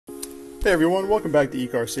Hey everyone, welcome back to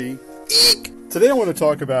EekRC. Today I want to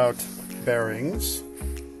talk about bearings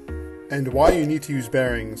and why you need to use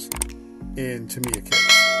bearings in Tamiya kits.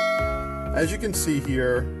 As you can see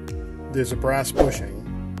here, there's a brass bushing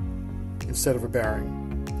instead of a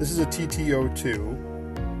bearing. This is a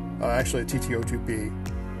TT02, actually a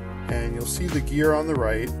TT02B, and you'll see the gear on the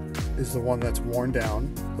right is the one that's worn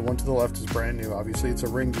down. The one to the left is brand new, obviously. It's a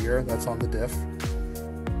ring gear that's on the diff.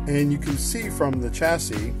 And you can see from the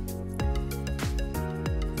chassis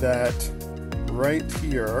that right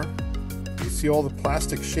here, you see all the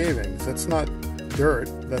plastic shavings. That's not dirt,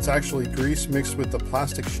 that's actually grease mixed with the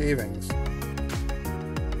plastic shavings,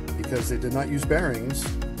 because they did not use bearings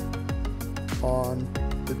on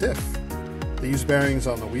the diff. They used bearings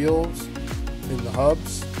on the wheels, in the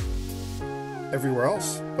hubs, everywhere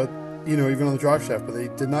else, but you know, even on the drive shaft, but they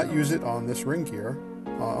did not use it on this ring gear,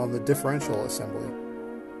 on the differential assembly.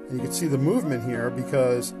 And you can see the movement here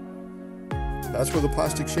because that's where the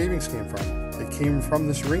plastic shavings came from. They came from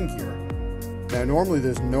this ring gear. Now normally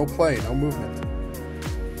there's no play, no movement.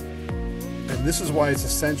 And this is why it's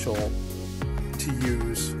essential to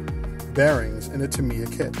use bearings in a Tamiya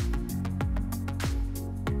kit.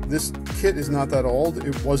 This kit is not that old.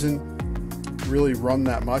 It wasn't really run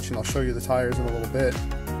that much, and I'll show you the tires in a little bit.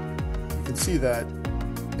 You can see that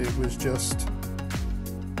it was just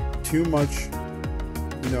too much,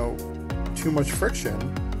 you know, too much friction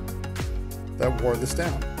that wore this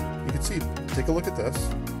down. You can see, take a look at this,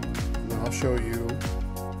 and then I'll show you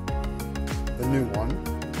the new one.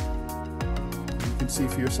 You can see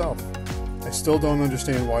for yourself. I still don't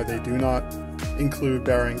understand why they do not include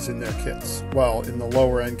bearings in their kits. Well, in the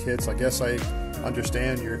lower end kits, I guess I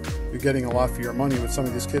understand you're getting a lot for your money with some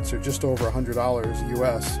of these kits. Are just over $100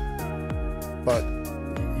 US. But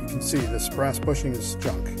you can see this brass bushing is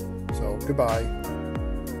junk. So goodbye.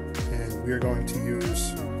 And we are going to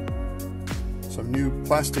use some new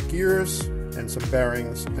plastic gears and some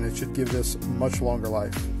bearings, and it should give this a much longer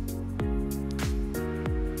life.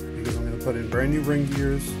 Because I'm going to put in brand new ring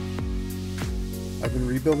gears. I've been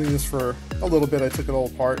rebuilding this for a little bit. I took it all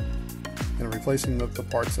apart and I'm replacing the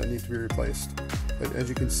parts that need to be replaced. But as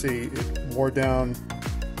you can see, it wore down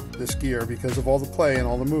this gear because of all the play and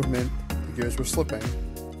all the movement. The gears were slipping.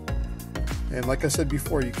 And like I said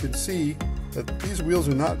before, you can see that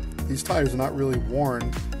these tires are not really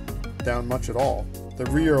worn down much at all. The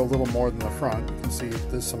rear a little more than the front. You can see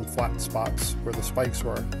there's some flat spots where the spikes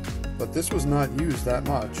were, but this was not used that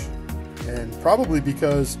much, and probably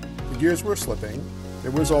because the gears were slipping. There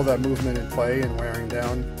was all that movement and play and wearing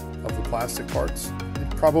down of the plastic parts. It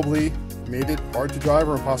probably made it hard to drive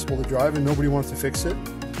or impossible to drive, and nobody wants to fix it.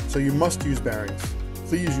 So you must use bearings.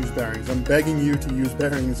 Please use bearings. I'm begging you to use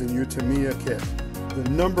bearings in your Tamiya kit. The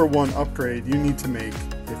 #1 upgrade you need to make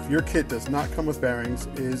if your kit does not come with bearings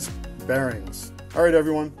is bearings. Alright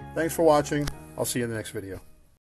everyone, thanks for watching. I'll see you in the next video.